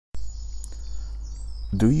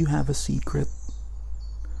Do you have a secret?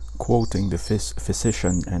 Quoting the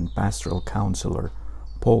physician and pastoral counselor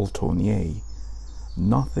Paul Tournier,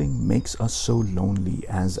 nothing makes us so lonely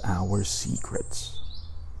as our secrets.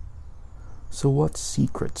 So what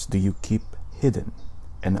secrets do you keep hidden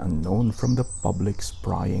and unknown from the public's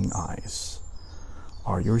prying eyes?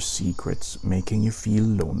 Are your secrets making you feel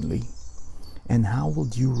lonely? And how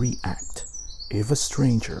would you react if a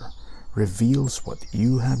stranger reveals what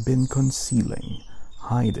you have been concealing,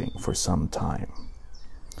 hiding for some time?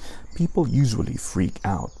 People usually freak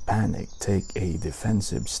out, panic, take a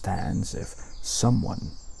defensive stance if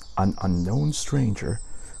someone, an unknown stranger,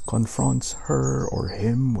 confronts her or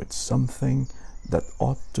him with something that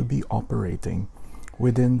ought to be operating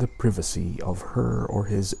within the privacy of her or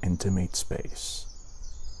his intimate space.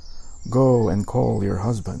 Go and call your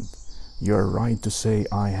husband. You are right to say,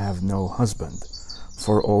 I have no husband,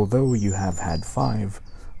 for although you have had 5,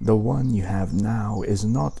 the one you have now is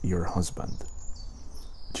not your husband.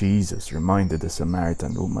 Jesus reminded the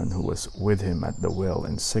Samaritan woman who was with him at the well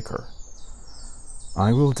in Sychar,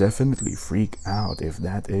 I will definitely freak out if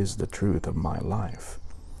that is the truth of my life,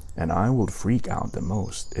 and I will freak out the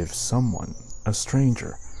most if someone, a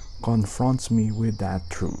stranger, confronts me with that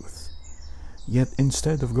truth. Yet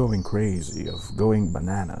instead of going crazy, of going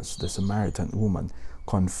bananas, the Samaritan woman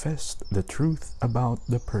confessed the truth about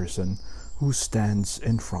the person who stands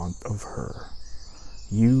in front of her.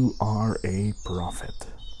 You are a prophet.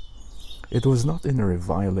 It was not in a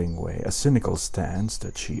reviling way, a cynical stance,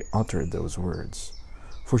 that she uttered those words,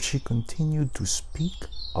 for she continued to speak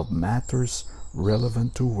of matters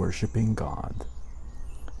relevant to worshiping God.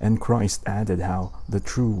 And Christ added how the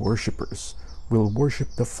true worshippers will worship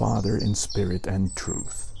the Father in spirit and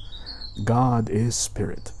truth. God is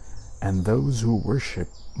spirit, and those who worship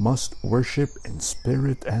must worship in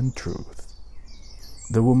spirit and truth.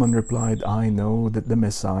 The woman replied, I know that the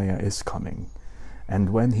Messiah is coming,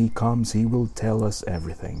 and when he comes he will tell us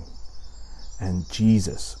everything. And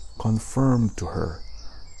Jesus confirmed to her,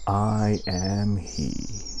 I am he.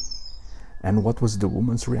 And what was the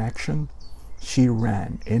woman's reaction? She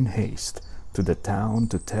ran in haste to the town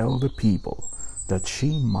to tell the people that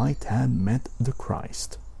she might have met the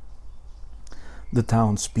Christ. The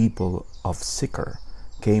townspeople of Sychar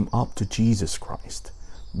came up to Jesus Christ,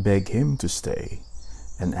 begged him to stay,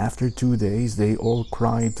 and after 2 days they all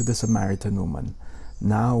cried to the Samaritan woman,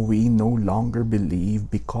 Now we no longer believe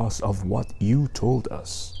because of what you told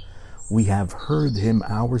us. We have heard him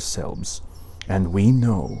ourselves, and we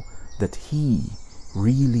know that he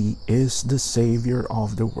really is the Savior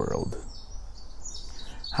of the world.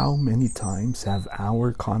 How many times have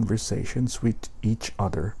our conversations with each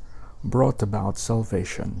other brought about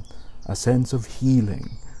salvation, a sense of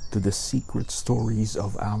healing to the secret stories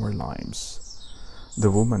of our lives? The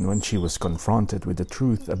woman, when she was confronted with the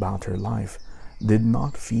truth about her life, did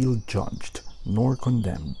not feel judged nor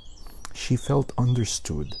condemned. She felt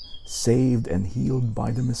understood, saved and healed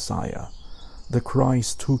by the Messiah, the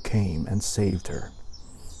Christ who came and saved her.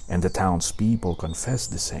 And the townspeople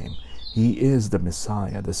confessed the same. He is the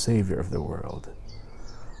Messiah, the Savior of the world.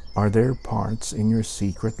 Are there parts in your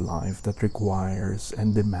secret life that requires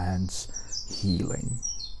and demands healing?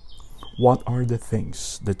 What are the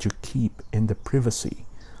things that you keep in the privacy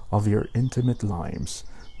of your intimate lives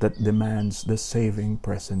that demands the saving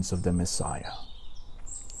presence of the Messiah?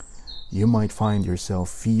 You might find yourself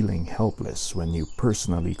feeling helpless when you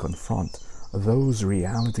personally confront those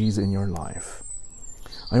realities in your life.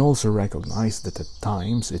 I also recognize that at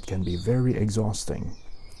times it can be very exhausting.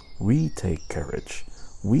 We take courage.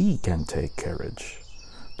 We can take courage.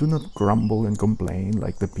 Do not grumble and complain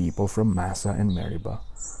like the people from Massa and Meribah,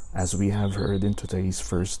 as we have heard in today's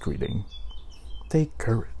first reading. Take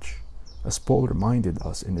courage. As Paul reminded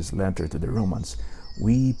us in his letter to the Romans,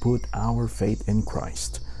 we put our faith in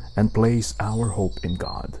Christ and place our hope in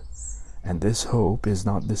God. And this hope is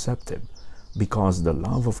not deceptive, because the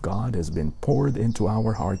love of God has been poured into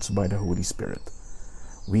our hearts by the Holy Spirit.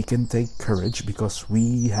 We can take courage because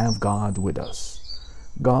we have God with us.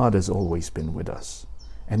 God has always been with us,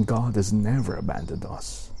 and God has never abandoned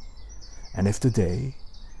us. And if today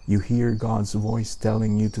you hear God's voice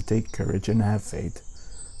telling you to take courage and have faith,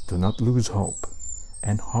 do not lose hope,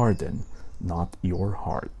 and harden not your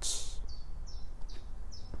hearts.